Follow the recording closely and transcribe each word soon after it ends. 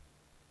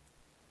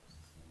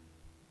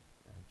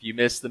If you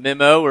missed the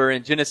memo, we're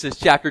in Genesis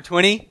chapter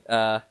 20.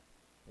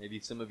 Maybe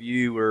some of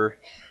you were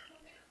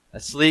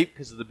asleep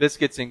because of the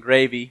biscuits and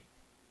gravy.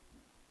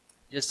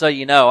 Just so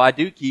you know, I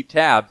do keep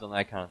tabs on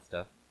that kind of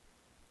stuff.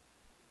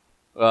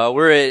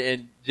 We're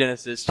in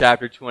Genesis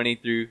chapter 20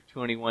 through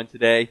 21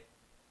 today.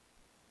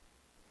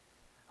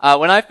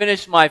 When I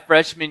finished my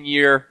freshman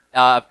year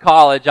of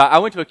college, I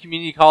went to a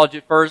community college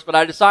at first, but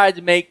I decided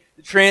to make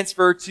the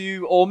transfer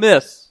to Ole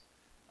Miss,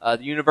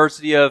 the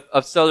University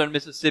of Southern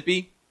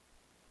Mississippi.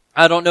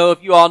 I don't know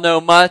if you all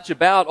know much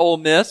about Ole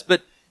Miss,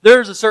 but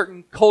there's a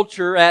certain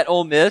culture at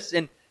Ole Miss,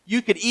 and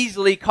you could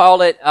easily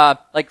call it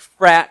like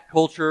frat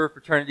culture,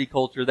 fraternity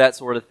culture, that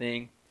sort of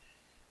thing.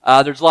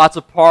 There's lots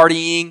of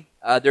partying.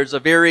 There's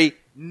a very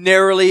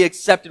narrowly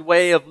accepted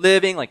way of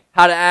living, like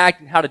how to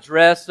act and how to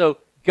dress. So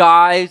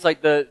guys,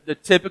 like the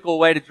typical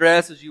way to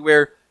dress is you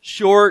wear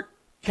short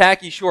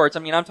khaki shorts. I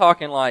mean, I'm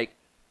talking like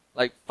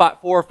 4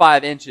 or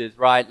 5 inches,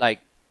 right?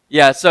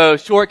 Yeah, so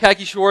short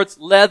khaki shorts,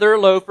 leather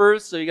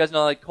loafers, so you guys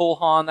know like Cole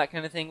Haan, that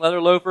kind of thing, leather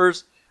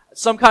loafers,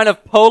 some kind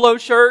of polo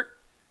shirt,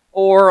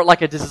 or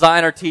like a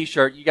designer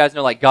t-shirt. You guys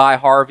know like Guy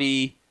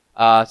Harvey,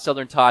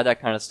 Southern Tide, that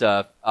kind of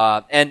stuff.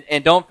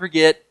 And don't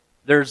forget,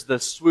 there's the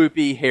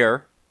swoopy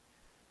hair.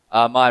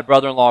 My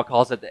brother-in-law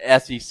calls it the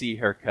SEC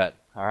haircut,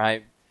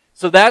 alright?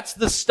 So that's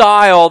the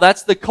style,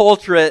 that's the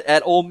culture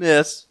at Ole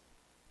Miss.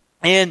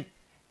 And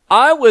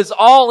I was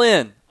all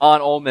in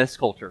on Ole Miss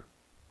culture.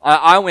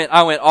 I went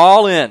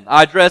all in.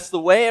 I dressed the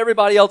way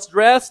everybody else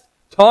dressed,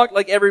 talked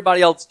like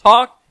everybody else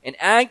talked, and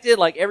acted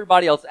like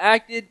everybody else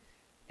acted,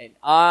 and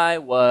I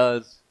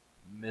was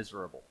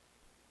miserable.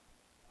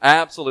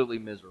 Absolutely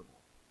miserable.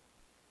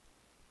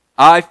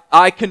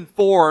 I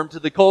conformed to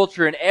the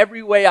culture in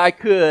every way I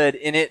could,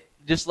 and it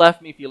just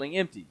left me feeling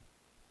empty.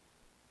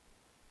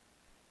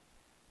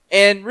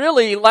 And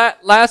really,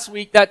 last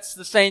week, that's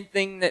the same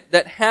thing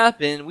that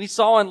happened. We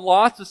saw in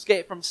Lot's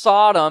escape from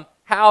Sodom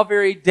how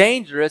very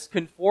dangerous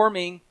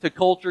conforming to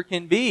culture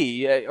can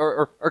be,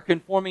 or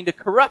conforming to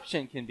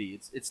corruption can be.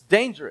 It's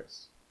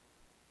dangerous.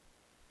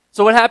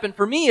 So what happened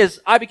for me is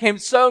I became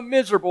so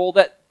miserable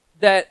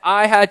that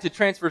I had to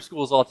transfer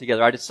schools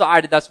altogether. I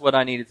decided that's what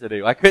I needed to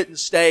do. I couldn't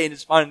stay and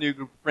just find a new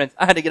group of friends.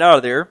 I had to get out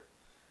of there.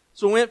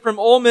 So I went from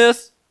Ole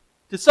Miss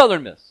to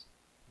Southern Miss,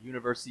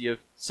 University of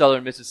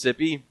Southern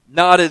Mississippi.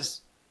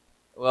 It's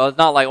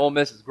not like Ole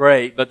Miss is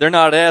great, but they're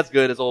not as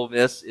good as Ole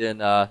Miss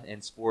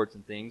in sports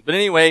and things. But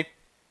anyway,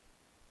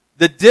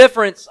 the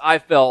difference I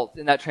felt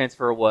in that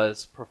transfer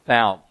was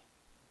profound.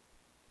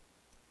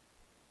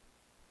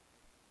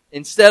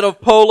 Instead of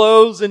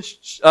polos and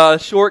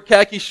short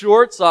khaki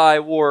shorts, I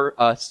wore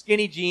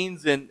skinny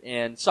jeans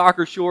and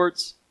soccer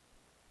shorts.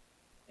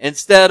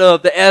 Instead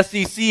of the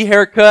SEC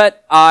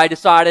haircut, I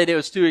decided it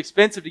was too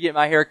expensive to get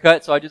my hair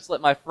cut, so I just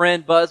let my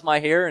friend buzz my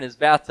hair in his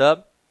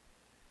bathtub.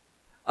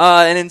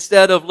 And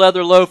instead of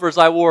leather loafers,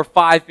 I wore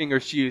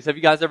 5-finger shoes. Have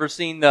you guys ever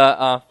seen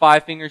the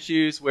 5-finger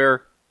shoes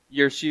where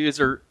your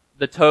shoes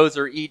the toes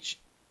are each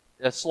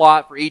a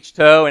slot for each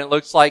toe, and it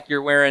looks like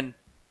you're wearing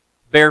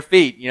bare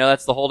feet? You know,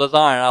 that's the whole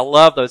design. I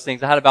love those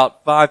things. I had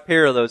about 5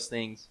 pair of those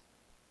things.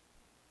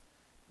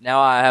 Now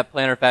I have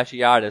plantar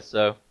fasciitis,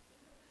 so.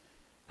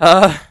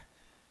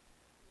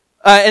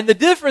 And the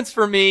difference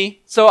for me,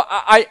 so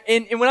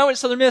and when I went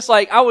to Southern Miss,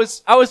 like I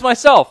was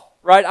myself,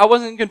 right? I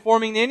wasn't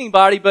conforming to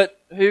anybody but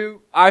who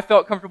I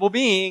felt comfortable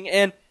being,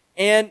 and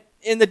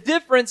the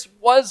difference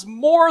was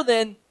more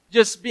than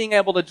just being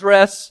able to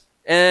dress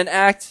and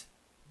act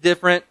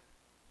different.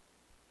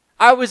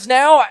 I was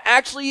now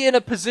actually in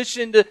a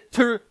position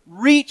to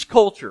reach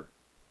culture.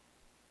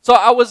 So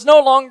I was no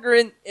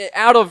longer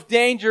out of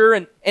danger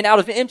and out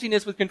of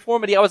emptiness with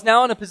conformity. I was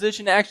now in a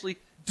position to actually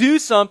do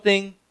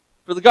something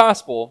for the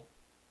gospel.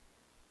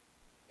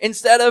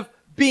 Instead of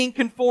being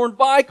conformed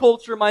by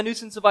culture, my new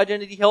sense of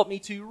identity helped me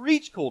to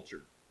reach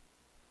culture.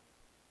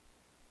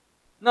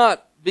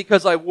 Not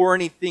because I wore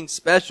anything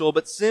special,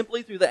 but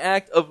simply through the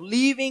act of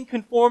leaving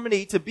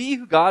conformity to be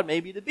who God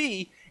made me to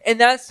be. And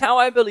that's how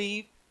I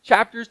believe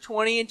chapters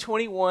 20 and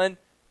 21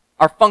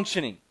 are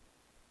functioning.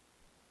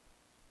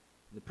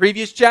 In the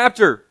previous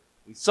chapter,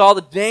 we saw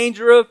the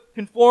danger of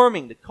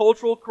conforming, the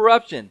cultural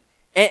corruption.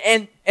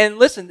 And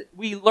listen,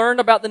 we learned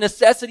about the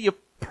necessity of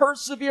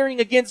persevering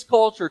against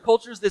culture.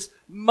 Culture is this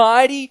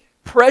mighty,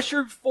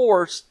 pressured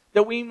force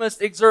that we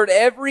must exert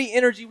every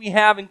energy we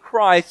have in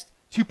Christ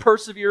to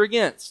persevere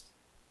against.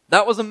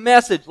 That was a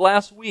message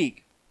last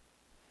week.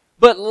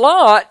 But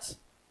Lot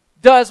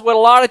does what a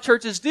lot of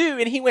churches do,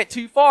 and he went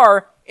too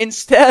far.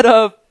 Instead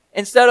of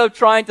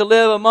trying to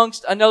live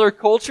amongst another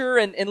culture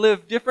and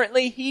live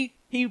differently,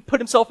 he put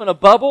himself in a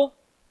bubble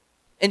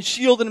and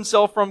shielded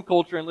himself from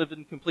culture and lived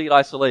in complete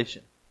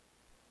isolation.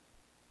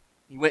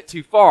 He went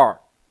too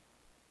far.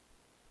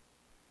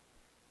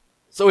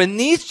 So in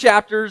these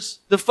chapters,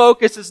 the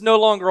focus is no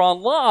longer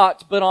on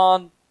Lot, but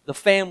on the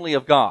family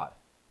of God.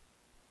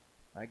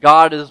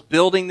 God is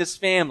building this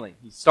family.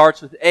 He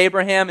starts with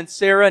Abraham and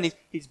Sarah, and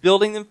he's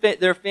building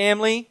their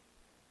family.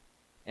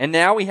 And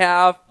now we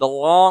have the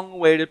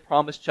long-awaited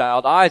promised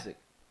child, Isaac.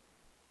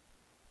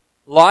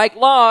 like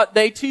Lot,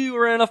 they too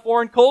are in a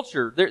foreign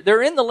culture.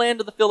 They're in the land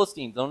of the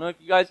Philistines. I don't know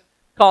if you guys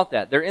caught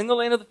that. They're in the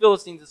land of the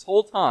Philistines this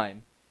whole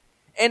time.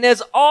 And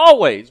as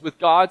always with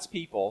God's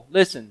people,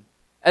 listen,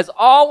 as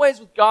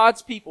always with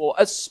God's people,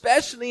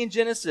 especially in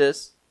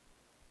Genesis,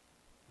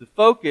 the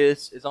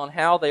focus is on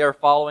how they are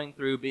following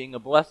through being a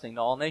blessing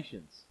to all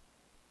nations.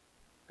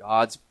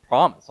 God's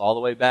promise all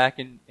the way back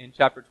in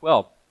chapter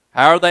 12.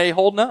 How are they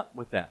holding up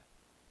with that?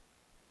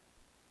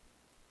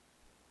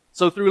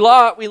 So through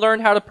Lot, we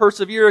learned how to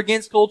persevere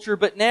against culture,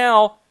 but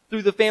now,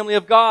 through the family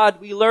of God,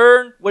 we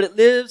learn what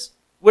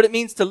it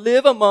means to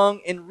live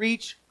among and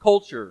reach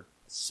culture,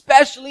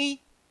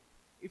 especially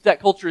if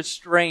that culture is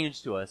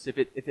strange to us, if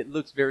it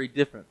looks very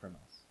different from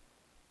us.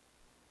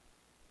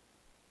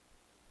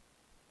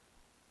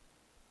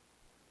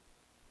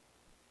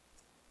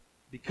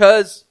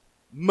 Because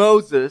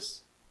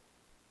Moses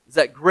is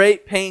at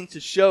great pain to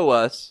show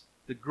us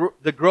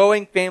the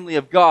growing family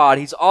of God,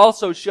 he's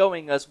also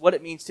showing us what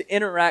it means to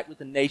interact with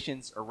the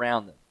nations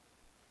around them.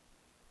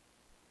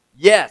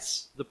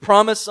 Yes, the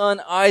promised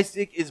son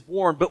Isaac is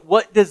born, but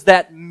what does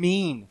that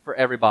mean for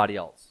everybody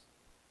else?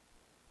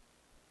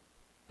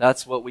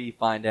 That's what we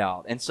find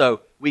out. And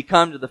so we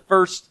come to the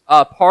first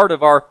part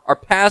of our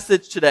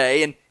passage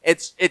today, and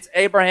it's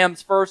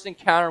Abraham's first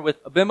encounter with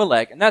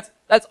Abimelech, and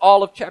that's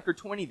all of chapter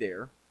 20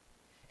 there.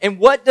 And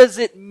what does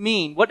it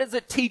mean? What does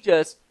it teach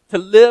us to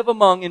live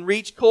among and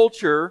reach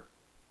culture?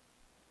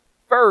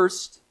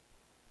 First,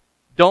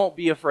 don't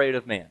be afraid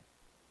of man.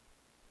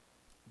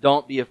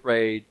 Don't be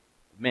afraid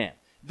of man.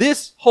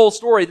 This whole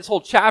story, this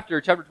whole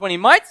chapter 20,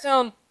 might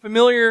sound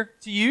familiar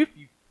to you if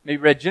you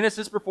maybe read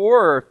Genesis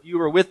before, or if you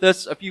were with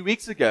us a few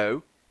weeks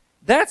ago.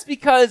 That's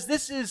because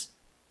this is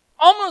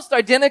almost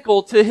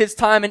identical to his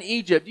time in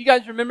Egypt. You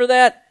guys remember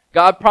that?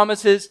 God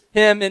promises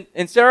him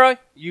and Sarah,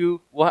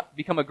 you will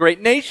become a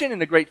great nation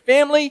and a great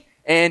family.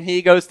 And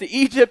he goes to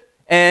Egypt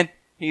and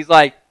he's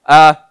like,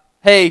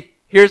 hey,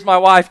 here's my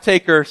wife,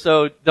 take her,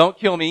 so don't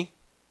kill me.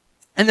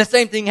 And the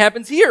same thing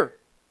happens here.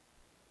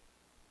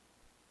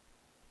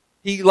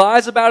 He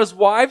lies about his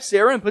wife,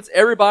 Sarah, and puts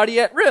everybody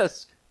at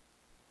risk.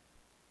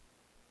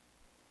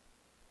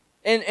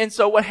 And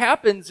so what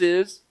happens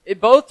is, at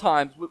both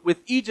times, with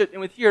Egypt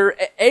and with here,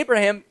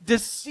 Abraham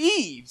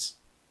deceives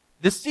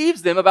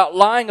them about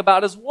lying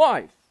about his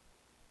wife.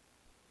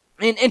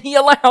 And he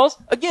allows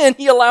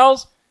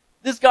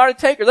this guy to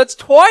take her. That's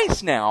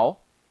twice now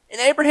in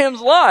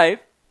Abraham's life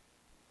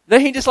that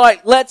he just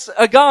lets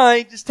a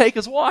guy just take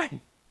his wife.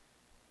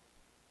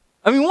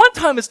 I mean, one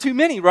time is too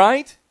many,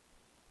 right?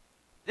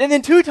 And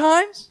then 2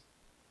 times?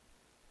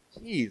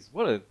 Jeez,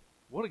 what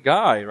a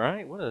guy,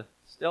 right? What a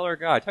stellar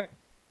guy.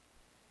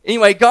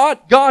 Anyway,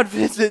 God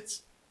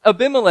visits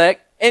Abimelech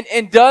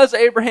and does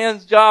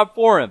Abraham's job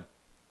for him.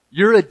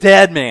 You're a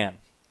dead man.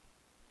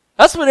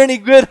 That's what any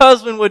good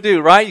husband would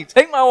do, right? You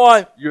take my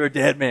wife, you're a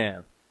dead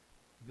man.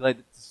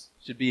 This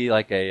should be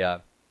like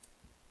a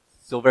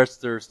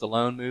Sylvester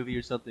Stallone movie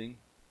or something.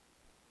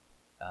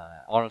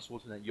 Arnold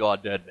Schwarzenegger, you're a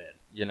dead man.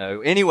 You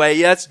know. Anyway,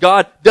 yes,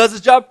 God does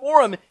his job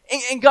for him.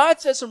 And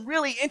God says some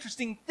really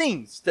interesting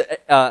things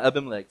to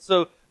Abimelech.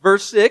 So,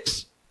 verse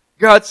 6,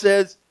 God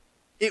says,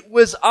 "It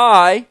was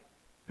I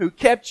who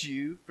kept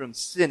you from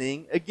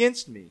sinning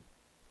against me."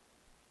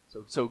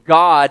 So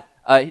God,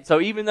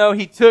 so even though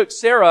he took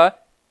Sarah,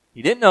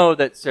 he didn't know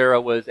that Sarah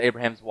was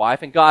Abraham's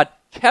wife, and God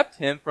kept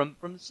him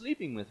from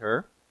sleeping with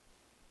her.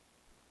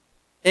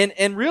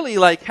 And really,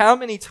 how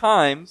many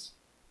times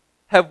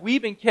have we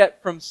been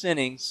kept from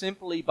sinning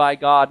simply by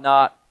God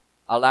not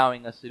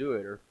allowing us to do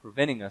it or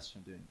preventing us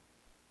from doing it?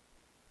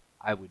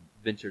 I would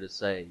venture to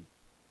say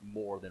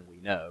more than we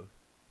know.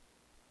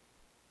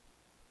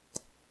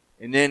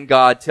 And then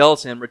God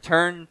tells him,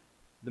 return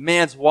the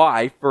man's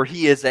wife, for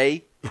he is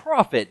a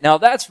prophet. Now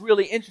that's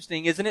really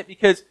interesting, isn't it?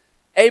 Because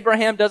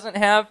Abraham doesn't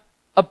have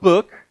a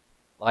book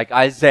like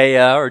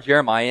Isaiah or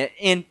Jeremiah,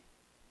 and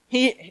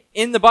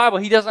in the Bible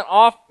he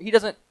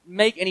doesn't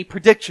make any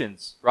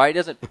predictions, right? He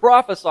doesn't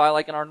prophesy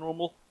like in our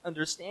normal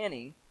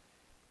understanding.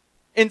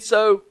 And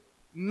so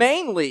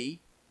mainly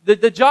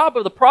the job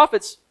of the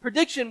prophets,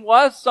 prediction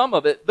was some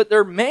of it, but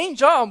their main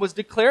job was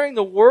declaring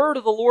the word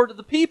of the Lord to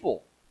the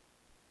people.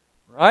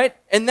 Right?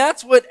 And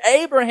that's what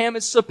Abraham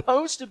is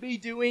supposed to be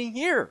doing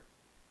here.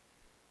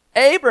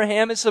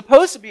 Abraham is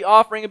supposed to be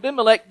offering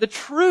Abimelech the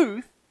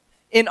truth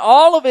in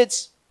all of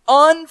its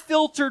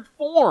unfiltered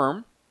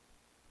form,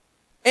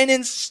 and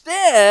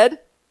instead,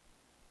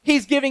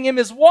 he's giving him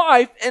his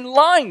wife and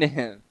lying to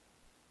him.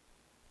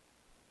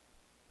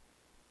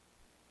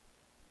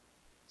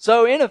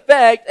 So in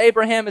effect,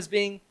 Abraham is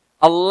being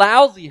a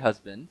lousy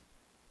husband.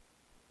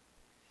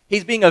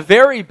 He's being a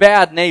very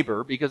bad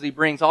neighbor because he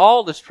brings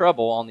all this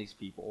trouble on these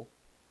people.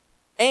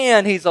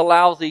 And he's a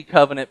lousy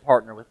covenant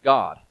partner with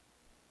God.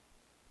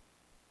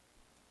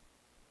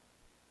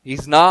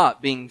 He's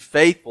not being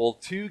faithful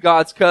to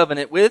God's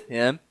covenant with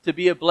him to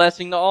be a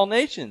blessing to all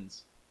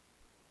nations.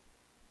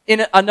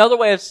 In another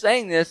way of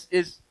saying this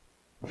is,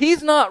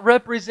 he's not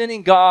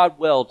representing God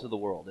well to the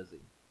world, is he?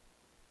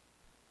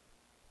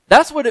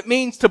 That's what it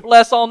means to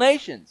bless all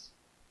nations.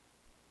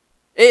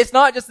 It's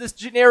not just this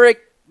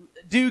generic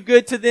do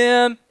good to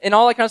them and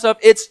all that kind of stuff.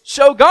 It's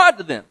show God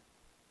to them.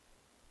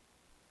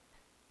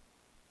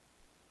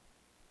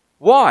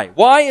 Why?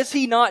 Why is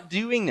he not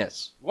doing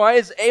this? Why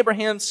is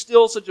Abraham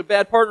still such a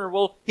bad partner?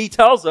 Well, he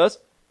tells us,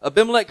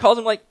 Abimelech calls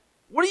him like,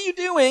 what are you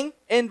doing?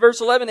 In verse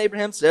 11,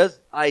 Abraham says,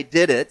 I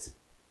did it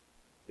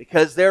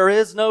because there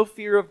is no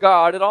fear of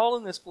God at all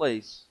in this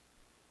place,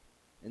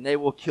 and they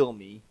will kill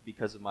me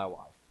because of my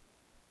wife.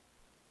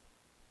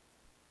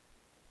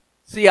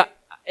 See,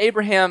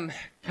 Abraham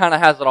kind of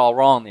has it all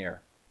wrong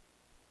there.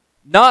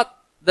 Not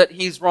that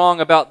he's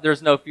wrong about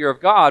there's no fear of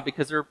God,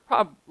 because there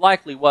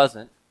likely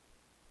wasn't.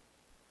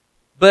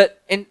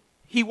 But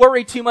he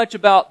worried too much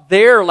about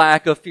their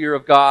lack of fear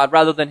of God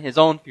rather than his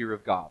own fear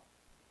of God.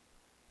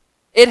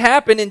 It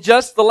happened in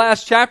just the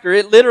last chapter.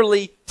 It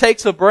literally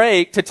takes a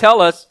break to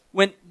tell us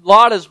when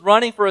Lot is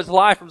running for his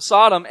life from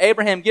Sodom,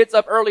 Abraham gets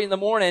up early in the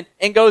morning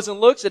and goes and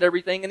looks at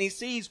everything, and he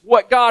sees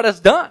what God has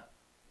done.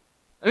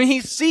 I mean,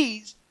 he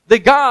sees the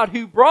God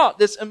who brought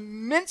this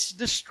immense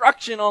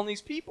destruction on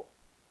these people.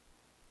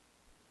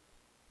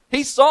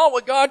 He saw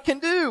what God can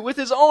do with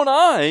his own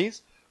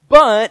eyes,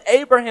 but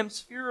Abraham's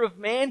fear of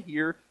man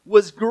here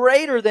was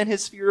greater than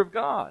his fear of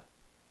God.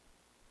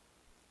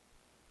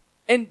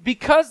 And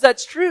because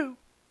that's true,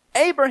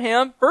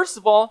 Abraham, first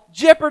of all,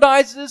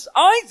 jeopardizes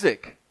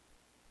Isaac.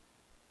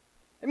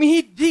 I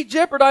mean, he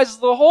jeopardizes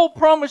the whole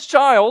promised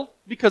child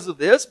because of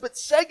this, but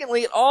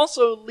secondly, it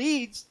also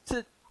leads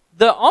to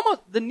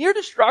the near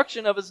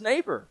destruction of his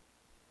neighbor.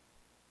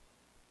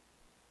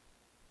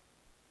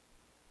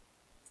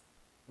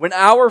 When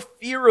our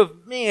fear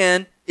of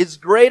man is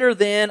greater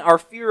than our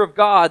fear of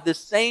God, the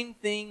same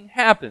thing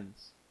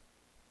happens.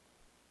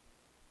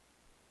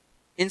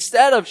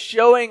 Instead of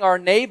showing our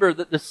neighbor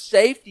that the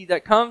safety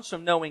that comes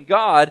from knowing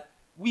God,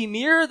 we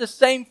mirror the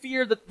same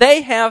fear that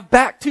they have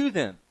back to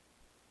them.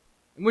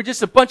 And we're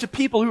just a bunch of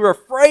people who are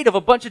afraid of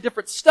a bunch of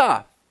different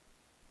stuff.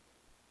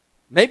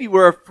 Maybe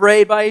we're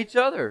afraid by each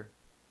other.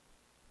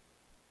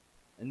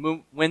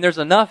 And when there's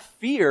enough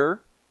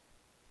fear,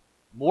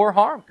 more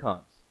harm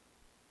comes.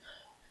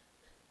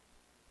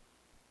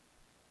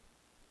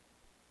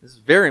 This is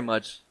very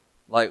much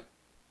like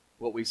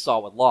what we saw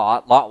with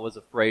Lot. Lot was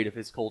afraid of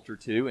his culture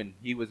too, and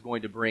he was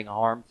going to bring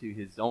harm to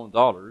his own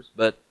daughters.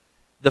 But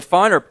the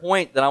finer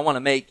point that I want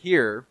to make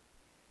here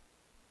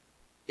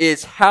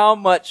is how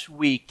much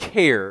we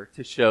care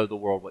to show the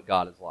world what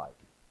God is like.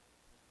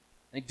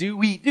 Like, do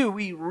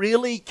we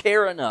really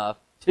care enough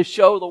to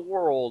show the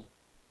world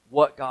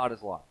what God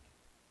is like?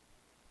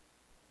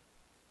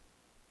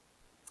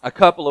 A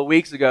couple of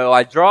weeks ago,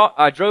 I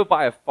drove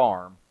by a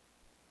farm,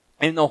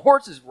 and the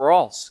horses were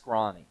all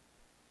scrawny.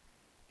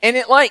 And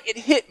it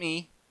hit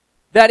me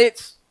that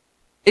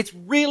it's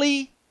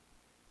really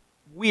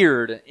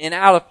weird and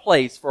out of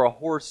place for a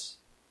horse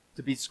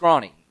to be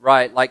scrawny,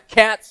 right? Like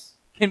cats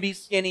can be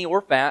skinny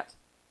or fat.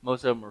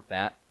 Most of them are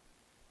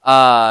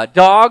fat.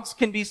 Dogs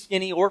can be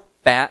skinny or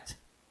fat.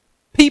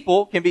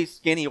 People can be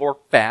skinny or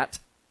fat.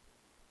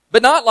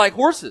 But not like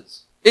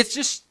horses. It's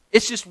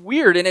just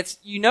weird, and it's,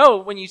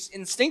 when you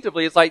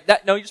instinctively, it's like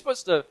that, no, you're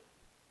supposed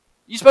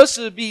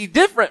to be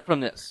different from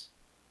this.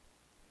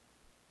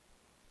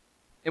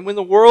 And when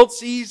the world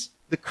sees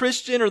the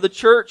Christian or the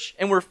church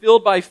and we're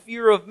filled by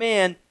fear of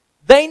man,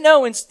 they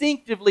know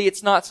instinctively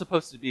it's not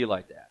supposed to be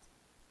like that.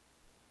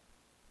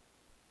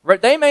 Right?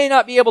 They may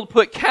not be able to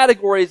put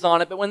categories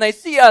on it, but when they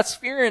see us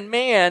fearing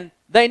man,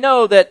 they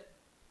know that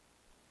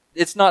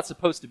it's not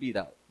supposed to be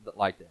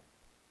like that.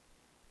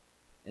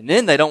 And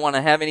then they don't want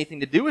to have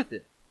anything to do with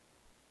it.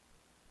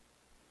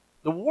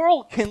 The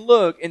world can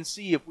look and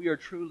see if we are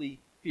truly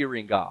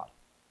fearing God.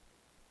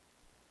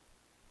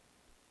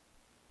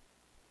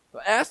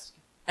 But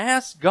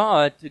ask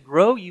God to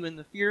grow you in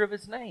the fear of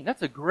His name.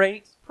 That's a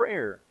great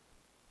prayer.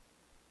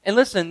 And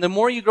listen, the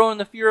more you grow in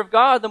the fear of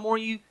God, the more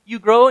you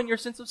grow in your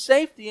sense of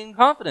safety and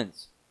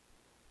confidence.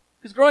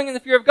 Because growing in the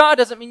fear of God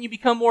doesn't mean you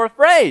become more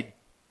afraid. It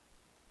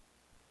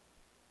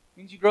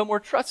means you grow more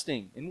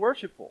trusting and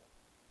worshipful.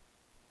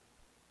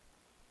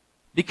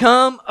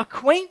 Become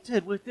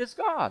acquainted with this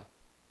God.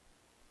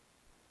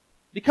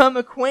 Become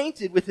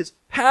acquainted with His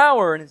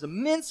power and His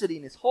immensity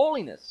and His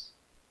holiness.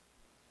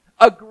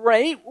 A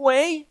great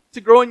way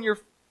to grow in your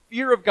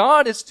fear of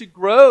God is to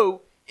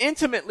grow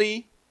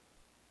intimately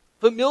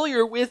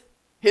familiar with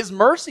His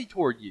mercy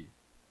toward you.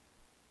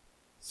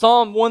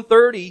 Psalm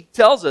 130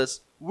 tells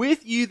us,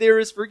 with you there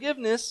is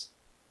forgiveness,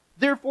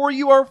 therefore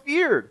you are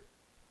feared.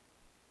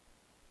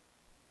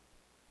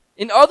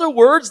 In other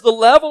words, the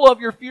level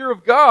of your fear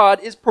of God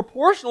is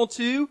proportional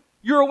to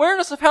your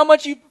awareness of how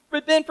much you've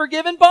been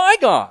forgiven by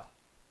God.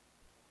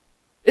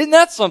 Isn't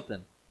that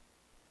something?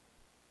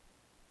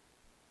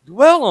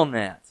 Dwell on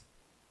that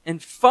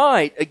and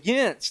fight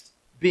against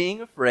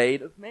being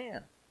afraid of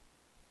man.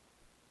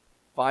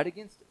 Fight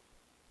against it.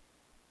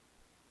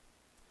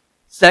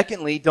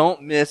 Secondly,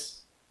 don't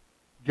miss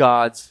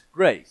God's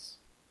grace.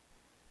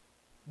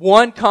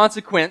 One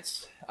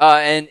consequence,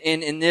 and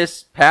in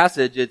this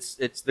passage,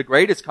 it's the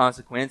greatest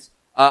consequence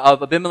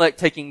of Abimelech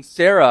taking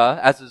Sarah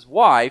as his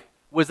wife,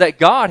 was that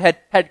God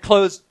had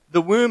closed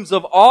the wombs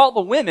of all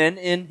the women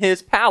in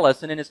his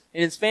palace and in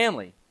his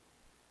family.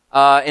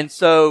 And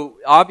so,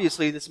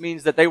 obviously, this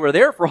means that they were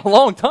there for a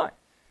long time.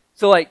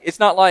 So, like, it's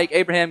not like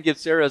Abraham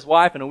gives Sarah his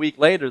wife and a week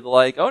later they're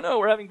like, oh no,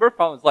 we're having birth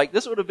problems. Like,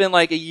 this would have been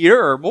like a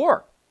year or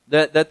more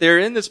that they're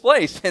in this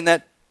place and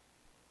that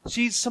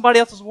she's somebody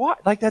else's wife.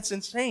 Like, that's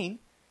insane.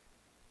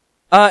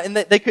 And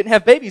that they couldn't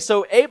have babies.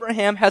 So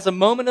Abraham has a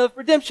moment of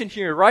redemption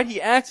here, right?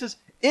 He acts as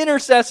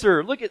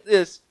intercessor. Look at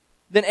this.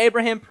 Then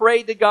Abraham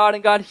prayed to God,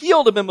 and God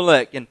healed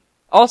Abimelech and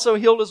also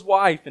healed his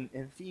wife and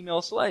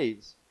female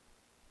slaves.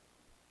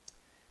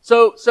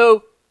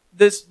 So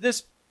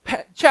this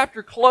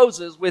chapter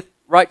closes with,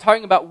 right,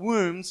 talking about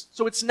wombs.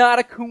 So it's not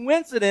a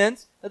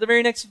coincidence that the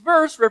very next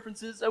verse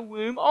references a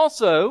womb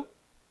also.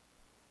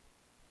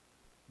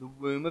 The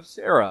womb of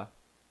Sarah.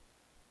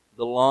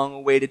 The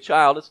long-awaited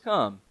child has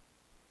come.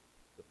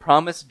 The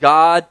promise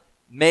God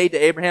made to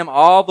Abraham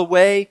all the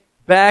way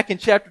back in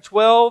chapter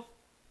 12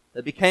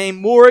 that became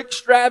more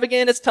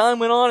extravagant as time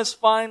went on is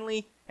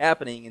finally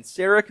happening. And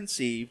Sarah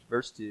conceived,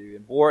 verse 2,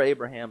 and bore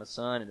Abraham a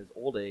son in his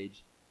old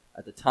age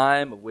at the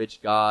time of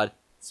which God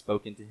had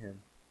spoken to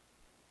him.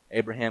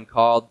 Abraham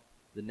called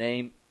the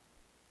name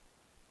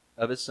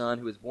of his son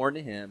who was born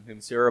to him, whom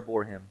Sarah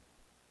bore him,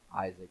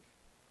 Isaac.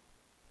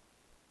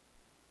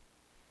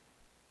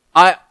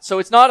 So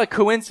it's not a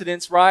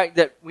coincidence, right,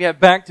 that we have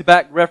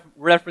back-to-back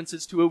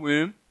references to a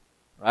womb,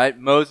 right?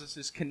 Moses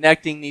is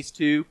connecting these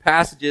two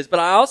passages, but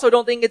I also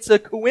don't think it's a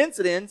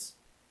coincidence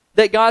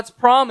that God's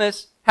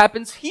promise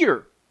happens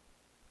here.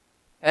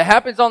 It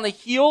happens on the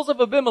heels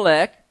of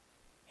Abimelech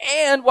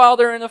and while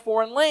they're in a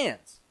foreign land.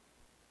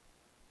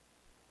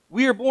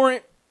 We are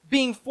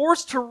being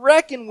forced to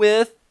reckon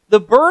with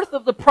the birth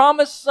of the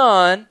promised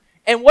son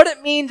and what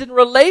it means in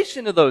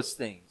relation to those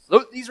things.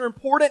 These are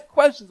important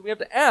questions we have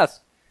to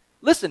ask.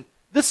 Listen,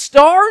 the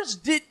stars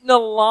didn't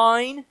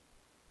align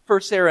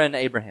for Sarah and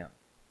Abraham.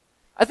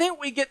 I think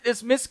we get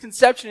this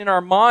misconception in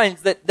our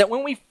minds that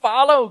when we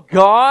follow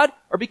God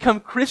or become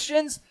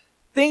Christians,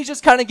 things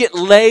just kind of get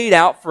laid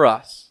out for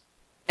us.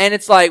 And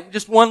it's like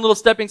just one little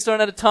stepping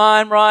stone at a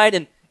time, right?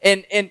 And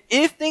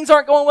if things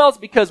aren't going well, it's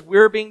because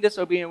we're being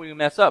disobedient and we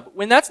mess up.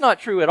 When that's not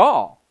true at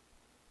all.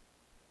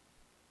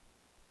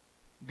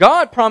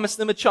 God promised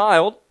them a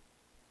child,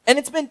 and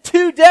it's been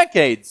 2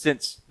 decades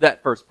since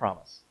that first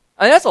promise.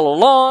 I mean, that's a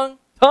long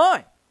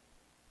time.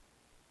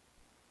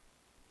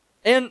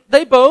 And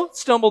they both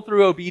stumbled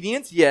through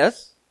obedience,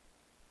 yes.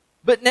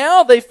 But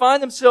now they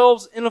find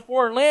themselves in a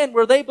foreign land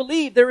where they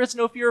believe there is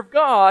no fear of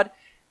God.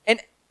 And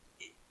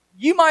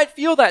you might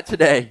feel that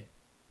today,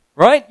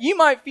 right? You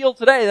might feel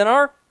today that in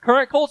our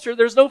current culture,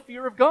 there's no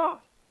fear of God.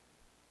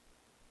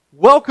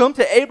 Welcome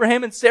to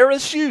Abraham and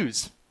Sarah's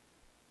shoes.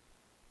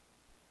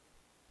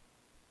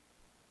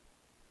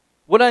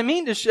 What I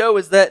mean to show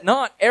is that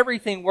not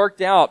everything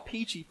worked out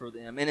peachy for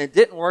them, and it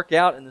didn't work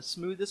out in the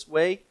smoothest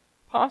way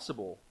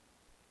possible.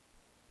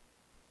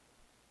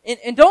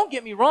 And don't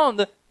get me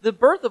wrong, the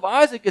birth of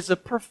Isaac is a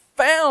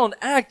profound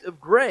act of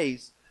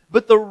grace,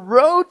 but the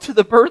road to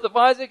the birth of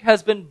Isaac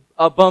has been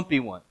a bumpy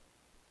one.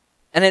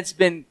 And it's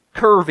been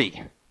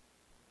curvy.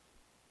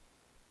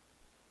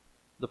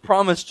 The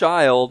promised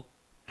child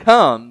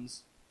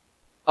comes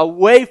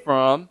away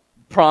from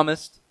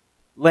promised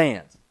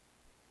land.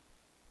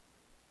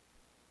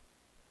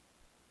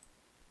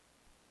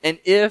 And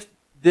if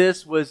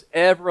this was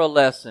ever a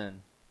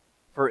lesson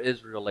for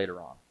Israel later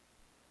on,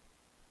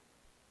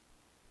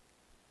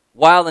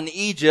 while in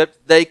Egypt,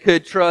 they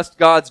could trust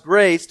God's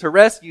grace to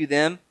rescue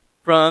them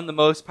from the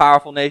most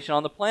powerful nation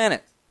on the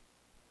planet.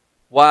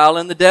 While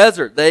in the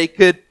desert, they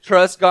could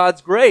trust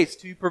God's grace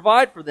to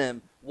provide for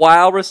them.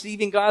 While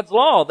receiving God's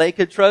law, they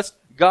could trust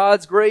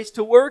God's grace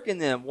to work in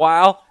them.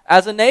 While,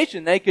 as a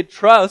nation, they could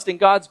trust in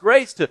God's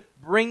grace to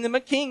bring them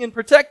a king and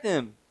protect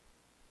them.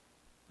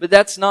 But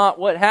that's not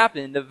what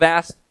happened the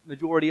vast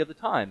majority of the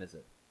time, is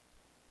it?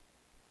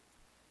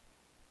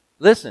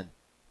 Listen,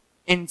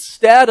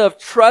 instead of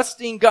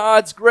trusting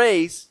God's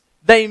grace,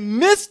 they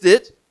missed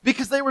it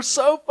because they were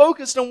so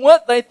focused on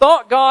what they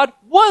thought God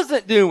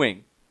wasn't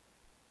doing.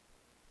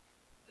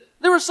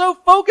 They were so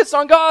focused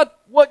on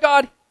what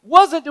God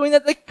wasn't doing,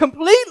 that they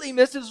completely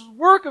missed His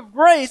work of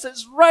grace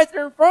that's right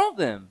there in front of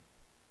them.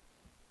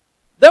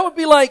 That would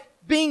be like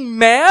being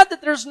mad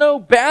that there's no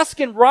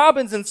Baskin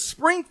Robbins in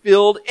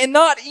Springfield and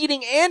not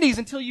eating Andes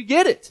until you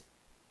get it.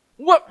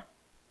 What?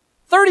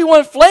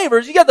 31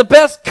 flavors? You got the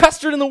best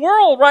custard in the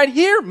world right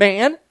here,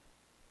 man.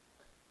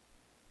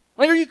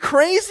 Like, are you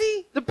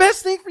crazy? The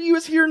best thing for you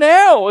is here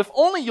now. If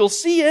only you'll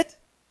see it.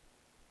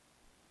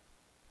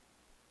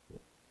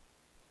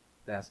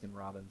 Baskin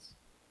Robbins.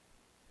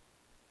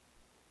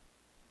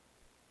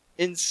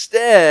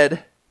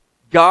 Instead,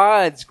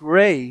 God's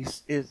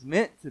grace is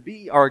meant to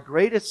be our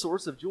greatest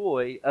source of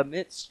joy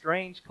amidst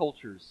strange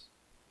cultures.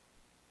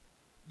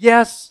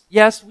 Yes,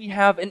 we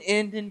have an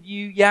end in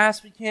view.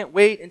 Yes, we can't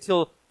wait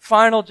until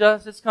final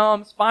justice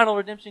comes, final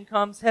redemption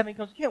comes, heaven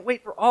comes. We can't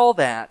wait for all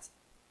that.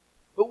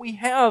 But we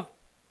have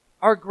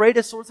our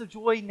greatest source of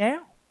joy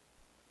now.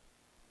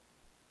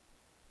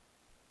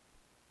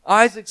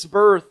 Isaac's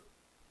birth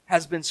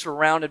has been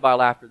surrounded by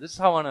laughter. This is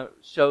how I want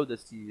to show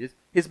this to you.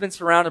 He's been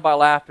surrounded by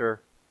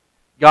laughter.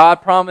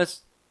 God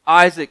promised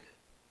Isaac.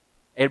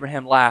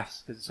 Abraham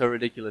laughs because it's so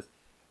ridiculous.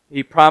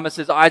 He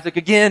promises Isaac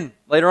again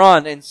later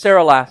on, and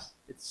Sarah laughs.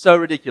 It's so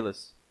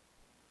ridiculous.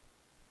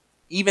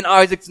 Even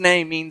Isaac's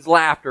name means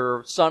laughter,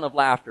 or son of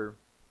laughter.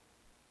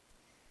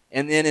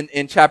 And then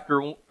in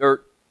chapter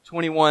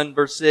 21,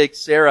 verse 6,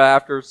 Sarah,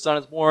 after her son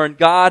is born,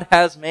 God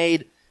has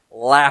made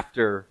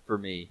laughter for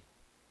me.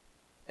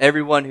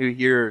 Everyone who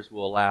hears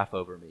will laugh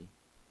over me.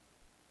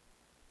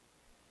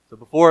 So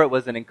before it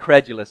was an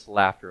incredulous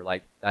laughter,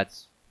 like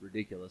that's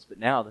ridiculous, but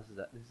now this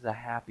is a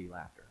happy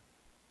laughter.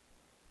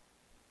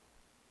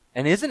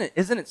 And isn't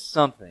it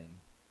something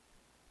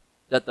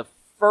that the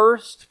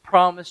first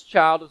promised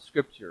child of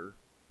Scripture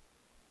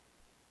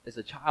is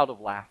a child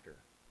of laughter?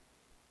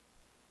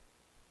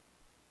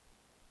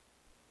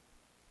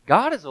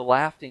 God is a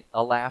laughing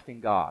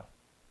God.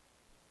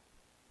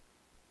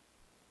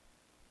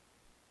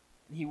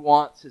 He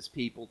wants His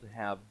people to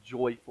have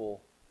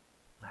joyful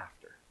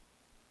laughter.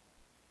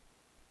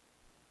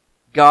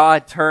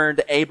 God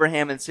turned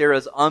Abraham and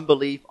Sarah's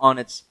unbelief on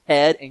its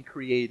head and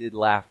created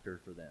laughter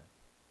for them.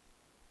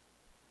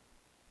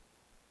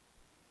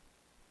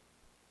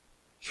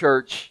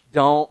 Church,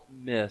 don't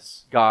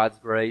miss God's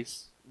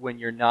grace when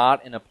you're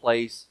not in a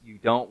place you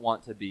don't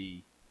want to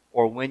be,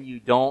 or when you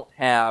don't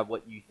have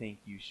what you think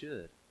you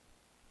should.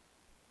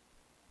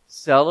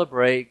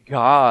 Celebrate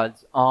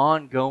God's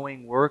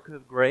ongoing work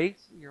of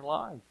grace in your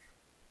life.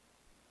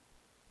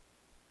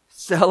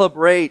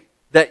 Celebrate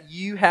that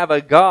you have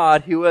a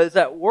God who is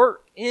at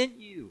work in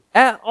you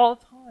at all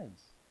times.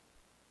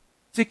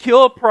 To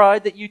kill a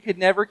pride that you could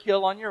never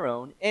kill on your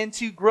own, and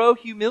to grow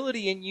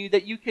humility in you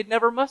that you could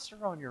never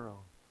muster on your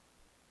own.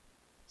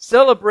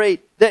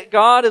 Celebrate that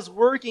God is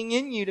working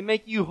in you to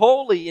make you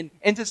holy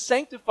and to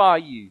sanctify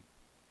you.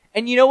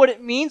 And you know what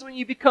it means when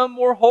you become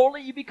more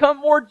holy? You become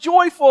more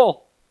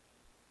joyful.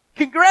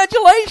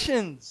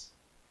 Congratulations!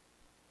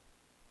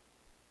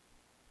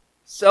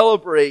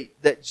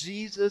 Celebrate that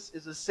Jesus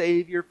is a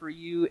Savior for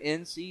you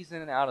in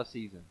season and out of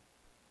season.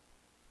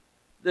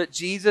 That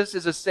Jesus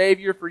is a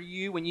Savior for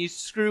you when you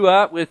screw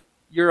up with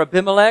your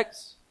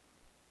Abimelechs.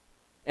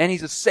 And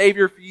He's a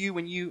Savior for you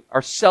when you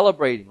are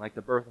celebrating like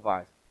the birth of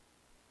Isaac.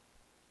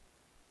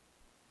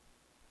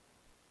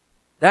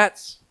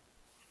 That's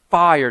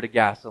fire to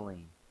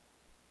gasoline.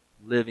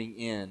 Living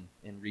in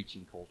and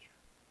reaching culture.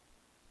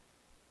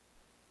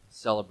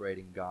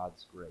 Celebrating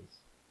God's grace.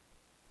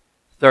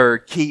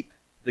 Third, keep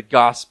the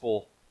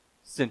gospel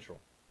central.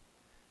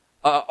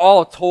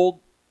 All told,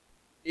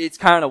 it's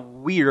kind of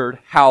weird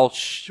how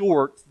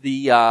short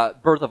the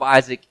birth of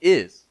Isaac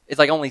is. It's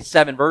like only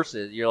 7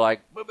 verses. You're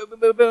like, boom, boom, boom,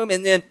 boom, boom.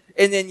 And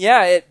then,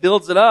 yeah, it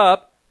builds it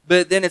up,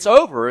 but then it's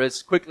over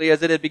as quickly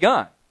as it had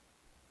begun.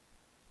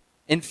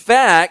 In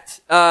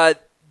fact,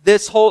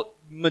 this whole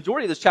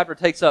majority of this chapter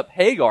takes up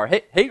Hagar.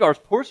 Hagar's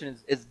portion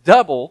is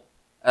double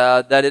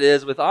that it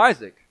is with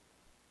Isaac.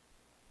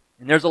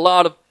 And there's a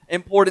lot of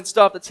important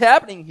stuff that's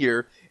happening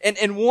here.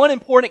 And one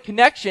important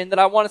connection that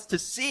I want us to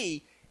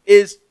see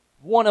is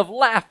one of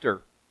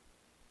laughter.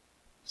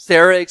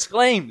 Sarah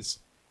exclaims,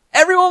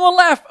 "Everyone will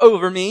laugh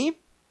over me."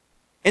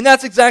 And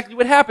that's exactly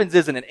what happens,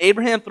 isn't it?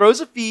 Abraham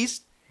throws a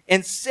feast,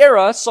 and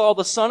Sarah saw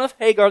the son of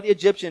Hagar the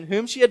Egyptian,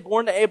 whom she had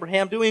borne to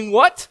Abraham, doing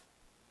what?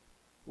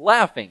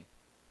 Laughing.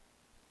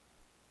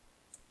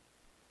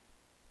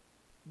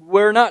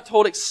 We're not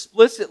told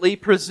explicitly.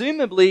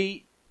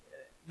 Presumably,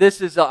 this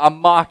is a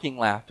mocking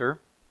laughter.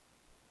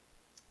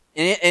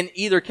 In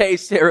either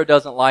case, Sarah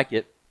doesn't like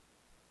it.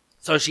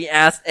 So she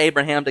asked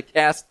Abraham to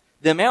cast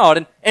them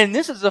out. And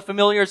this is a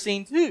familiar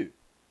scene too.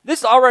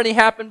 This already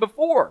happened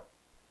before.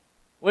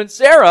 When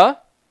Sarah,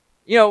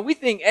 we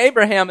think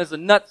Abraham is a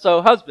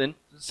nutso husband.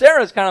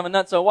 Sarah's kind of a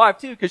nutso wife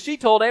too, because she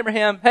told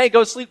Abraham, hey,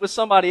 go sleep with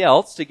somebody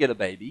else to get a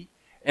baby.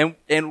 And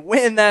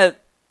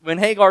when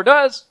Hagar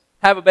does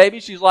have a baby,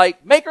 she's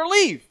like, make her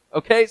leave.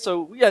 Okay,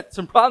 so we got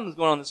some problems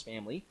going on in this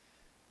family.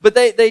 But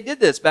they did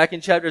this back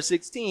in chapter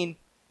 16,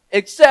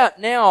 except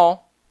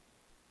now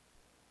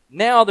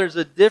there's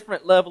a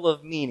different level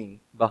of meaning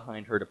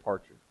behind her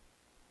departure.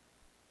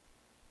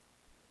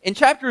 In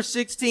chapter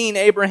 16,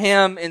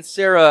 Abraham and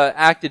Sarah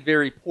acted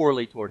very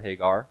poorly toward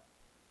Hagar.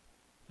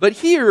 But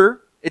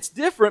here, it's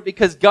different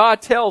because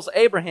God tells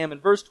Abraham in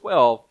verse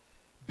 12,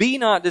 be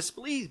not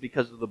displeased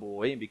because of the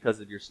boy and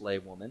because of your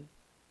slave woman.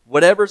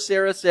 Whatever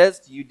Sarah says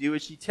to you, do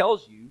as she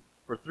tells you.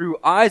 For through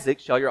Isaac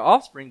shall your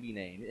offspring be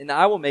named, and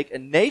I will make a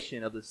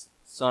nation of the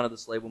son of the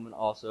slave woman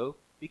also,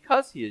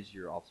 because he is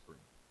your offspring.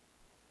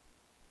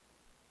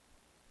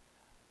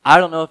 I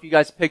don't know if you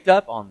guys picked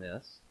up on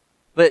this,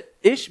 but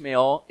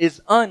Ishmael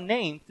is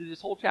unnamed through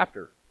this whole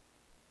chapter.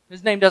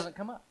 His name doesn't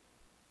come up.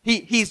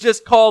 He's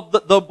just called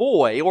the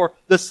boy, or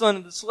the son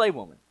of the slave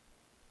woman.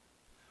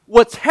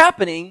 What's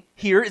happening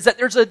here is that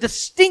there's a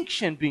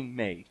distinction being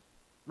made.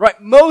 Right?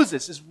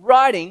 Moses is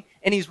writing,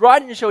 and he's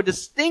writing to show a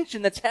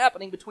distinction that's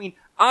happening between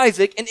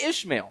Isaac and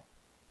Ishmael.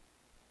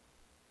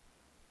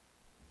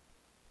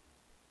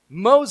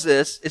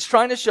 Moses is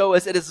trying to show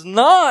us it is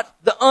not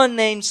the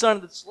unnamed son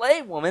of the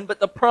slave woman, but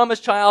the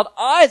promised child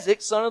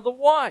Isaac, son of the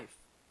wife.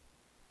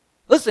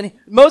 Listen,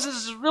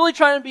 Moses is really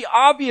trying to be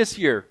obvious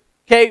here.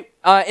 Okay,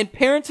 in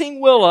parenting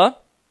Willa,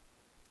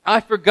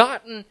 I've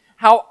forgotten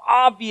how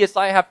obvious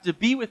I have to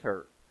be with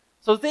her.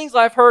 So things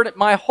I've heard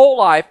my whole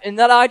life and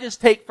that I just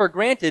take for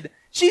granted,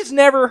 she's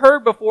never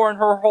heard before in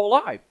her whole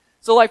life.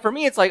 So like for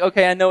me, it's like,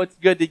 okay, I know it's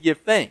good to give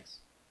thanks.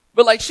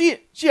 But like she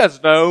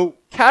has no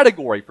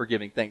category for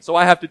giving thanks. So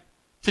I have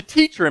to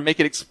teach her and make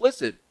it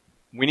explicit.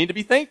 We need to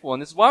be thankful,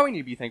 and this is why we need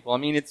to be thankful. I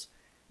mean, it's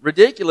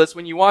ridiculous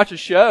when you watch a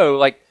show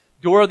like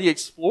Dora the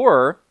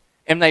Explorer,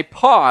 and they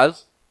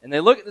pause, and they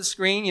look at the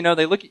screen,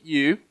 they look at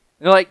you, and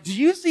they're like, do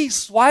you see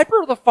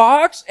Swiper the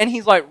fox? And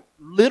he's like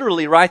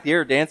literally right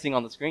there dancing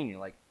on the screen. You're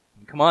like,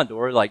 come on,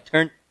 Dora, like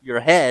turn your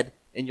head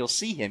and you'll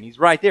see him. He's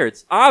right there.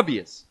 It's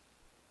obvious.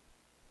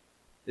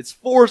 It's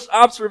forced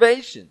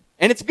observation.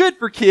 And it's good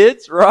for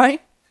kids,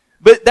 right?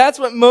 But that's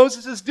what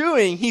Moses is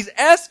doing. He's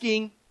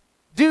asking,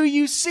 do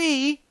you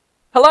see,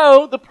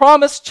 the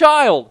promised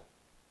child?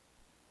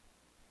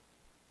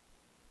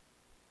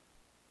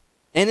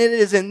 And it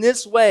is in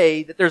this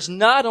way that there's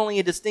not only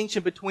a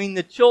distinction between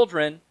the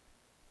children,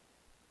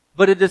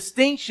 but a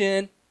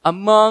distinction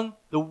among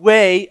the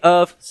way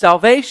of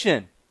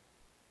salvation.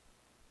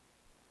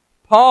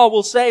 Paul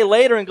will say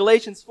later in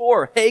Galatians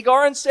 4,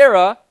 Hagar and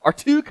Sarah are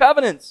two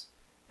covenants.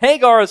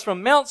 Hagar is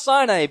from Mount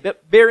Sinai,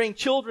 bearing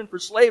children for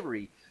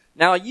slavery.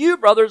 Now you,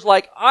 brothers,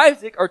 like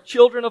Isaac, are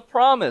children of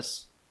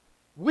promise.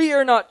 We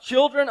are not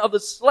children of the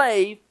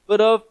slave,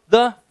 but of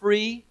the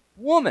free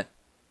woman.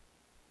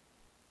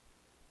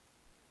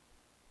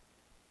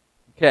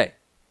 Okay.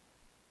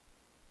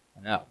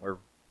 I know,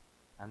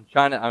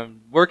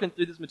 I'm working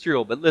through this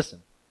material, but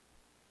listen.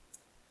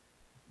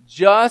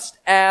 Just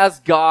as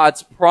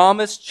God's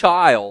promised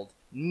child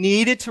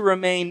needed to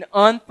remain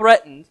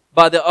unthreatened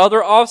by the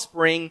other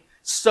offspring,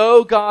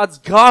 so God's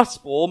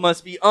gospel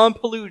must be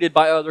unpolluted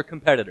by other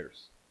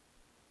competitors.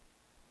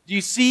 Do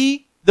you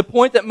see the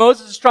point that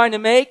Moses is trying to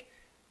make?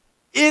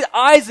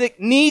 Isaac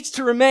needs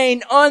to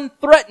remain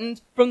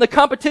unthreatened from the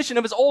competition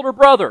of his older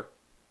brother.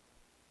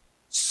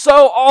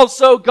 So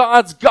also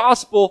God's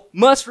gospel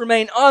must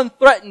remain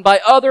unthreatened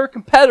by other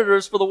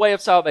competitors for the way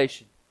of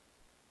salvation.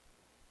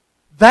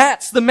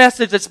 That's the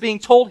message that's being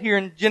told here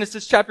in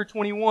Genesis chapter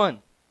 21.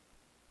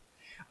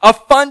 A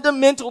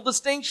fundamental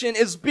distinction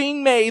is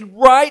being made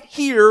right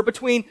here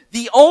between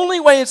the only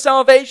way of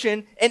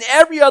salvation and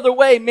every other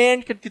way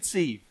man could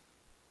conceive.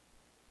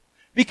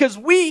 Because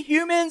we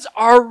humans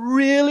are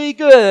really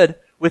good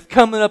with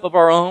coming up with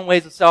our own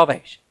ways of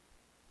salvation.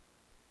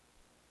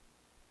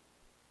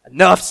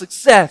 Enough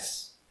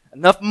success,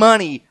 enough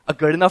money, a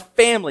good enough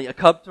family, a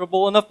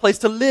comfortable enough place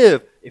to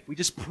live. If we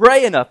just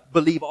pray enough,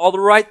 believe all the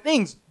right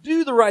things,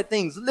 do the right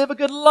things, live a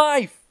good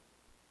life.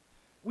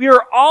 We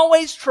are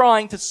always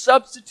trying to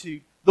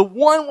substitute the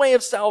one way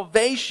of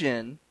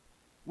salvation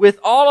with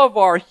all of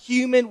our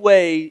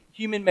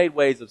human-made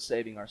ways of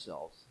saving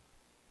ourselves.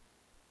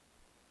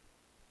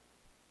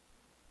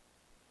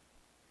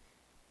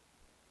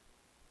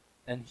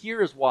 And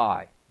here is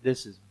why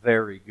this is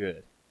very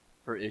good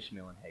for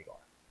Ishmael and Hagar.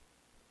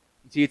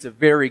 You see, it's a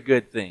very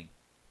good thing.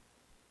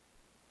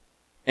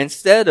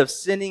 Instead of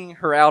sending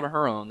her out on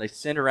her own, they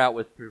send her out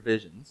with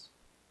provisions.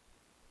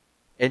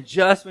 And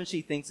just when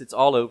she thinks it's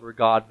all over,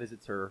 God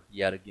visits her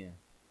yet again.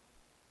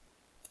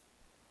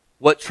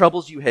 What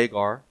troubles you,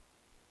 Hagar?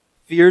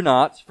 Fear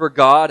not, for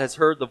God has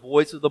heard the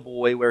voice of the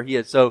boy where he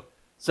is. So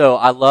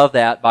I love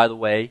that, by the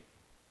way.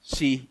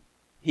 He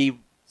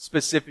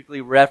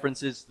specifically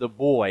references the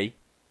boy,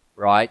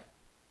 right?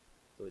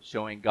 So it's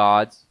showing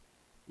God's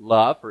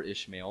love for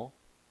Ishmael.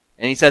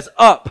 And he says,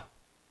 up.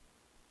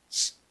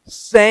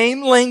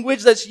 Same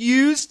language that's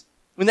used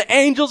when the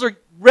angels are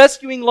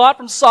rescuing Lot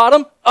from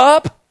Sodom.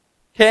 Up.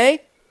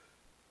 Okay?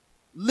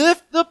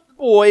 Lift up the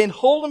boy and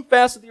hold him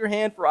fast with your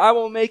hand, for I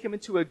will make him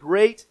into a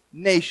great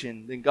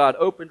nation. Then God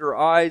opened her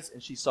eyes,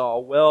 and she saw a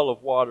well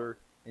of water,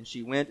 and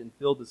she went and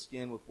filled the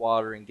skin with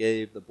water and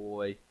gave the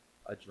boy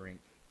a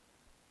drink.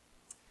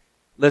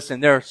 Listen,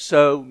 there are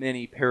so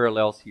many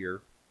parallels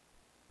here.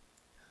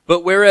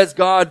 But whereas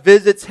God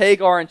visits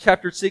Hagar in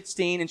chapter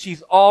 16 and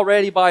she's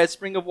already by a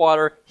spring of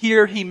water,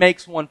 here he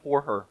makes one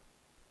for her.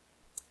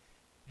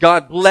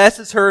 God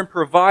blesses her and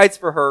provides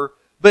for her,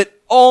 but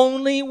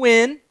only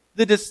when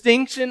the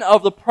distinction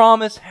of the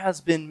promise has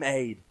been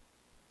made.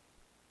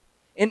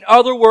 In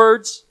other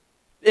words,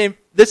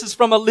 this is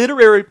from a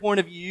literary point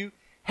of view,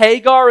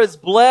 Hagar is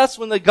blessed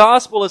when the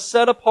gospel is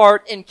set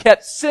apart and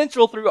kept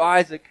central through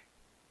Isaac.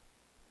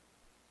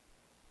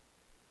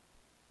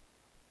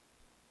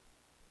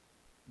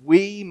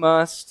 We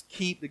must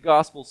keep the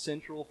gospel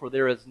central, for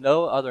there is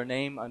no other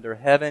name under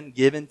heaven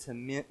given to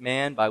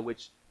man by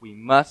which we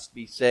must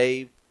be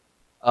saved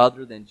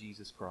other than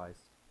Jesus Christ.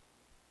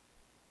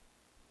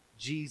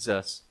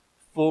 Jesus,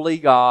 fully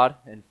God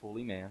and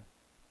fully man.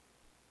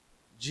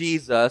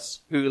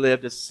 Jesus, who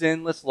lived a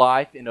sinless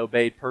life and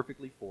obeyed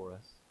perfectly for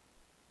us.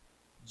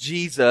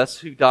 Jesus,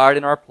 who died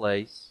in our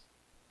place.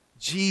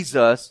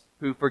 Jesus,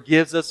 who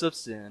forgives us of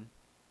sin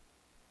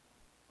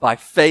by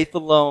faith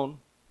alone,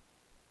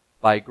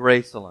 by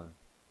grace alone,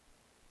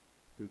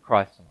 through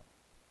Christ alone.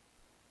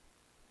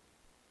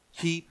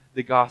 Keep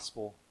the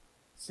gospel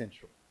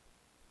central.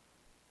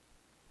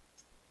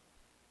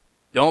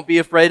 Don't be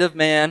afraid of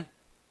man.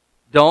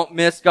 Don't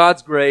miss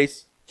God's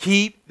grace.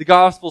 Keep the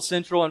gospel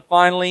central. And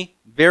finally,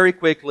 very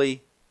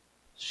quickly,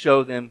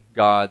 show them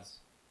God's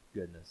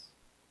goodness.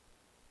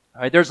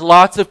 All right, there's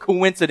lots of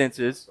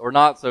coincidences, or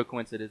not so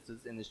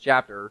coincidences, in this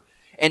chapter.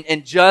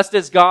 And just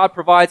as God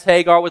provides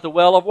Hagar with a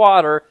well of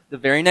water, the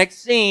very next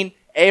scene,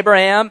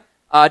 Abraham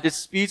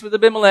disputes with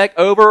Abimelech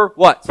over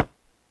what?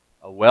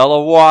 A well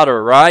of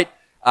water, right?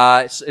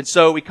 And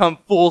so we come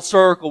full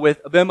circle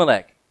with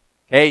Abimelech.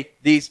 Okay,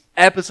 these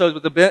episodes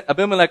with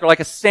Abimelech are like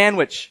a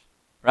sandwich,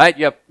 right?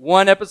 You have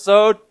one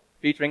episode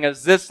featuring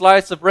this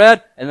slice of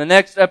bread, and the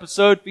next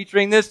episode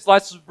featuring this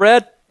slice of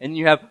bread, and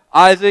you have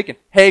Isaac and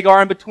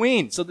Hagar in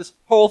between. So this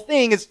whole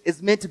thing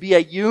is meant to be a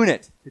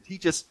unit, to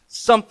teach us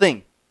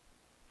something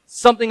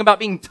about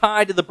being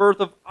tied to the birth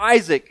of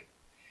Isaac.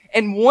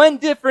 And one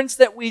difference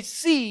that we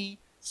see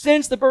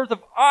since the birth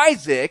of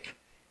Isaac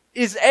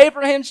is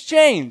Abraham's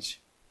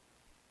change.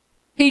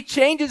 He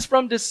changes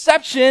from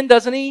deception,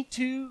 doesn't he,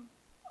 to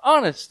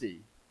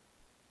honesty.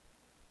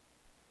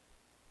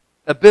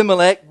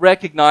 Abimelech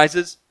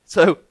recognizes,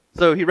 so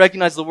he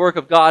recognizes the work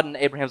of God in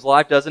Abraham's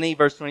life, doesn't he?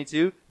 Verse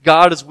 22,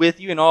 God is with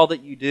you in all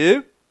that you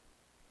do.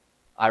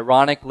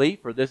 Ironically,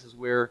 for this is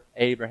where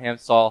Abraham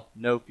saw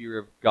no fear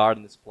of God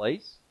in this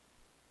place.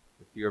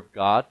 The fear of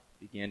God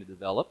began to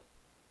develop.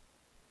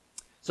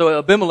 So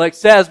Abimelech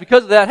says,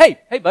 because of that,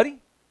 hey buddy,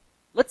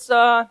 let's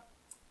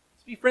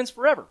be friends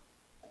forever.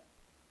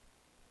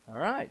 All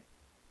right.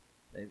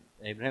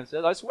 Abraham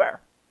says, I swear.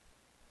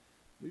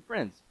 We'll be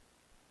friends.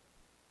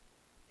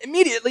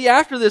 Immediately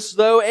after this,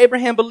 though,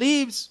 Abraham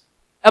believes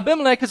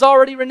Abimelech has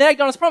already reneged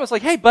on his promise.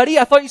 Like, hey, buddy,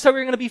 I thought you said we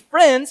were going to be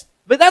friends,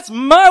 but that's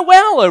my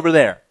well over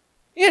there.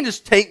 You can't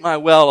just take my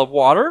well of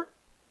water.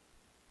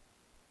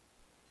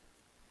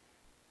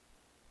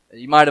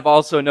 You might have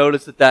also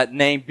noticed that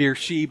name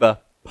Beersheba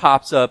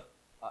pops up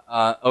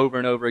over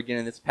and over again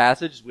in this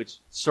passage, which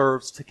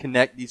serves to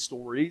connect these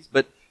stories.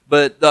 But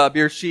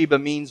Beersheba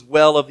means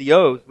well of the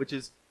oath, which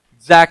is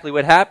exactly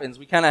what happens.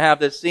 We kind of have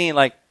this scene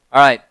like, all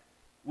right,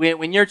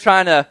 when you're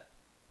trying to,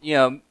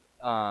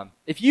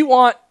 if you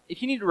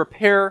need to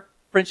repair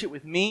friendship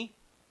with me,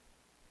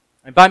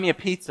 and buy me a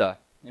pizza,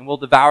 and we'll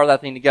devour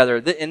that thing together.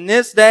 In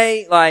this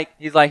day,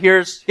 he's like,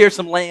 here's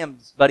some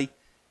lambs, buddy.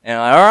 And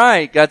I'm like, all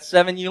right, got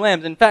 7 ewe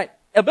lambs. In fact,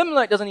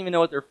 Abimelech doesn't even know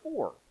what they're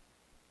for.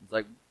 He's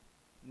like,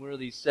 what are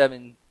these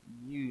 7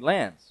 ewe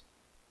lambs?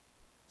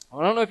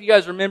 I don't know if you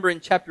guys remember in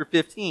chapter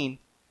 15,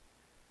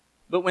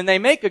 but when they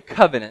make a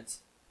covenant,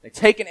 they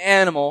take an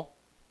animal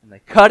and they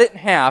cut it in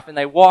half and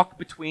they walk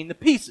between the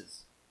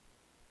pieces,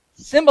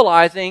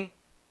 symbolizing,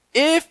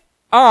 if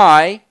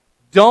I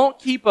don't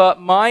keep up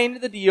my end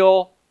of the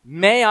deal,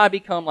 may I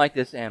become like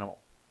this animal.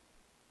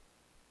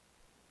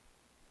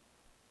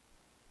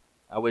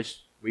 I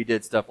wish we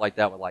did stuff like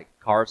that with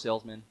car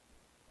salesmen,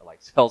 or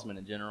salesmen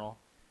in general.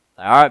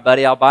 All right,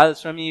 buddy, I'll buy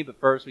this from you, but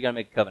first we got to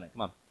make a covenant.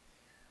 Come on.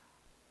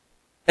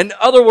 In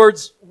other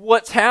words,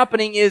 what's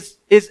happening is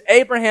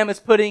Abraham is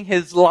putting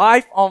his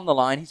life on the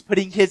line. He's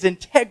putting his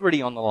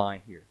integrity on the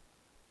line here.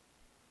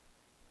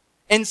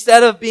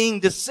 Instead of being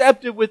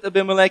deceptive with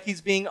Abimelech,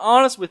 he's being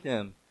honest with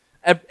him.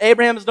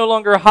 Abraham is no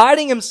longer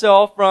hiding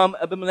himself from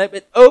Abimelech,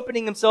 but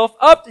opening himself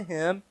up to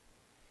him.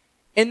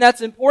 And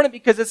that's important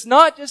because it's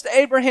not just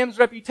Abraham's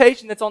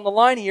reputation that's on the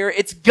line here,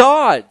 it's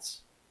God's.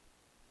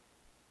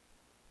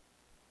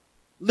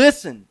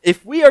 Listen,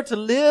 if we are to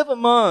live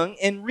among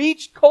and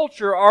reach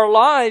culture, our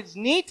lives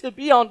need to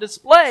be on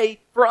display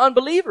for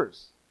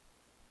unbelievers.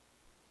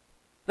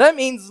 That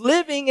means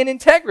living in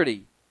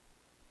integrity.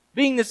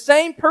 Being the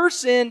same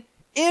person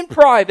in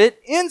private,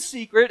 in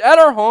secret, at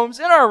our homes,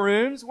 in our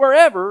rooms,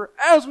 wherever,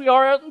 as we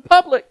are out in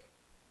public,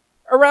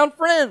 around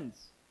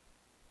friends.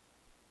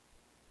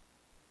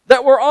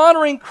 That we're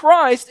honoring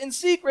Christ in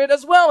secret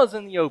as well as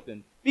in the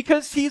open.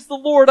 Because He's the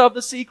Lord of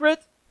the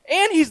secret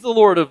and He's the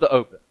Lord of the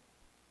open.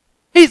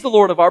 He's the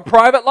Lord of our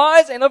private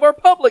lives and of our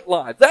public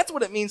lives. That's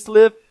what it means to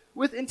live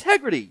with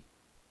integrity.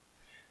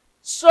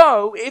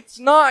 So, it's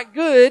not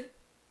good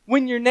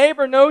when your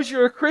neighbor knows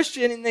you're a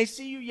Christian and they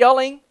see you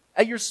yelling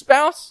at your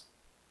spouse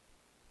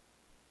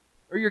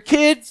or your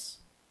kids,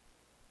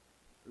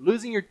 or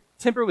losing your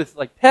temper with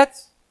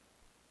pets.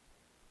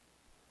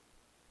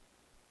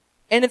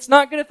 And it's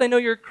not good if they know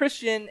you're a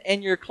Christian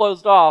and you're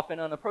closed off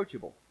and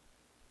unapproachable.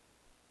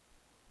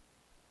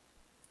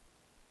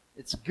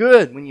 It's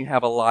good when you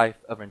have a life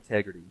of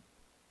integrity.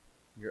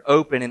 You're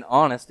open and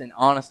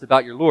honest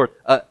about your Lord.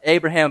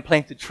 Abraham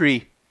plants a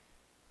tree.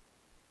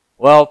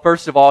 Well,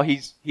 first of all,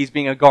 he's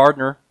being a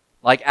gardener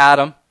like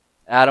Adam.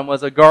 Adam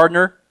was a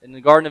gardener in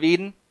the Garden of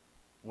Eden.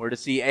 We're to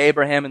see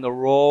Abraham in the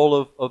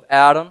role of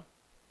Adam.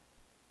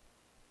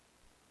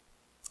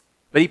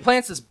 But he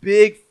plants this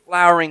big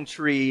flowering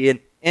tree, and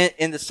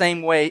in the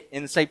same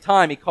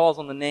time, he calls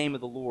on the name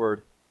of the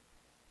Lord.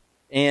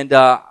 And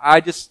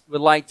I just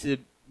would like to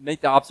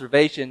make the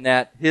observation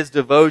that his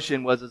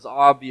devotion was as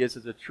obvious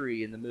as a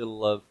tree in the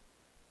middle of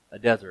a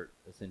desert,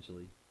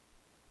 essentially.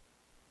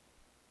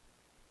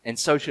 And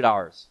so should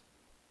ours.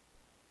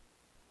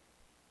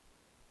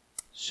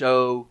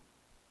 Show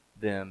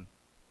them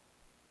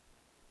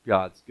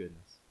God's goodness.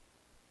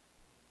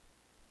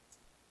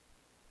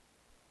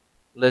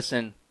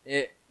 Listen,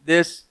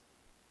 this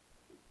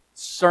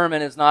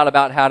sermon is not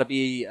about how to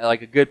be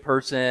like a good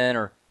person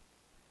or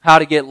how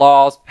to get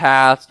laws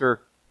passed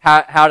or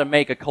how to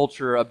make a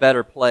culture a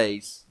better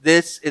place.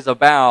 This is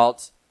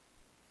about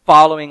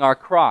following our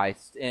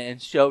Christ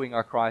and showing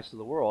our Christ to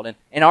the world.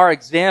 And our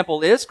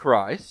example is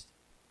Christ,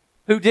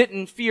 who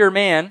didn't fear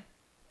man.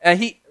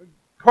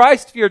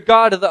 Christ feared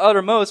God to the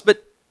uttermost,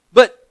 but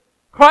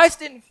Christ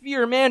didn't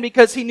fear man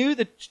because he knew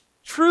the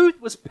truth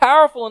was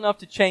powerful enough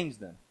to change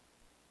them.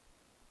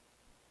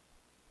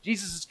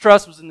 Jesus'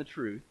 trust was in the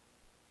truth.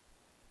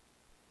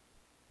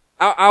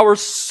 Our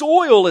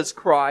soil is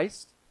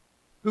Christ,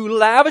 who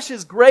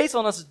lavishes grace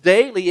on us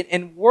daily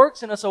and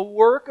works in us a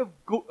work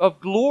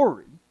of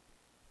glory.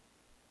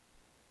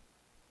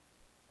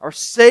 Our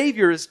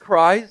Savior is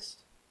Christ,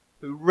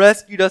 who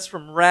rescued us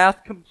from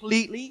wrath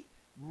completely,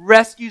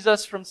 rescues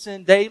us from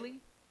sin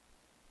daily.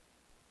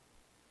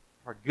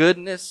 Our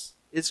goodness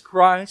is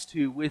Christ,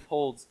 who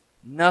withholds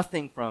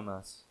nothing from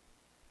us,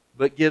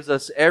 but gives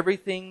us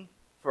everything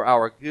for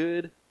our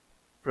good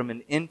from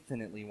an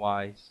infinitely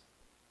wise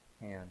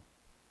hand.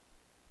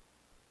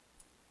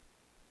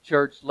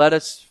 Church, let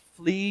us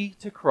flee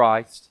to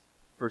Christ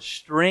for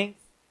strength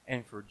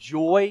and for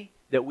joy,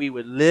 that we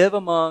would live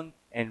among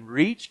and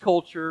reach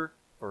culture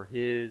for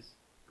His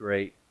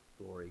great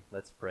glory.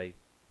 Let's pray.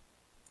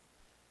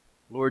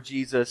 Lord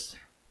Jesus,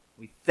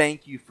 we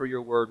thank you for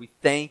your word. We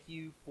thank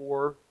you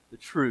for the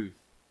truth.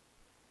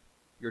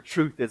 Your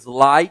truth is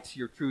light.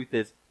 Your truth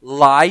is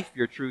life.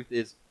 Your truth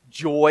is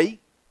joy,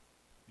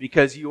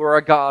 because you are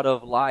a God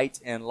of light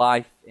and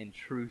life and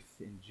truth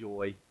and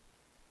joy.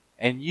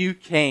 And you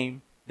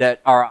came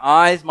that our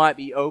eyes might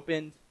be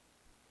opened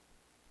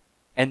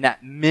and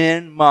that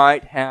men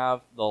might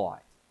have the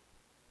light.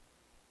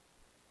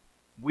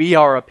 We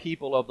are a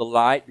people of the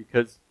light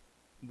because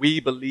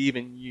we believe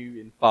in you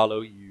and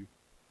follow you.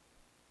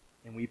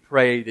 And we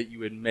pray that you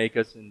would make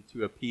us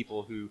into a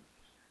people who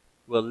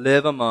will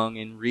live among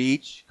and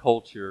reach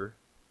culture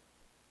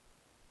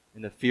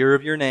in the fear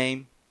of your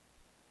name,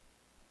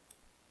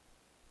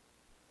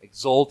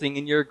 exulting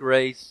in your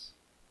grace,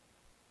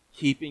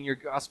 keeping your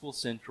gospel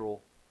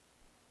central,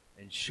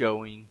 and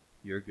showing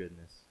your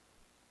goodness.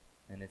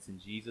 And it's in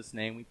Jesus'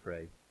 name we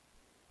pray.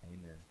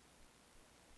 Amen.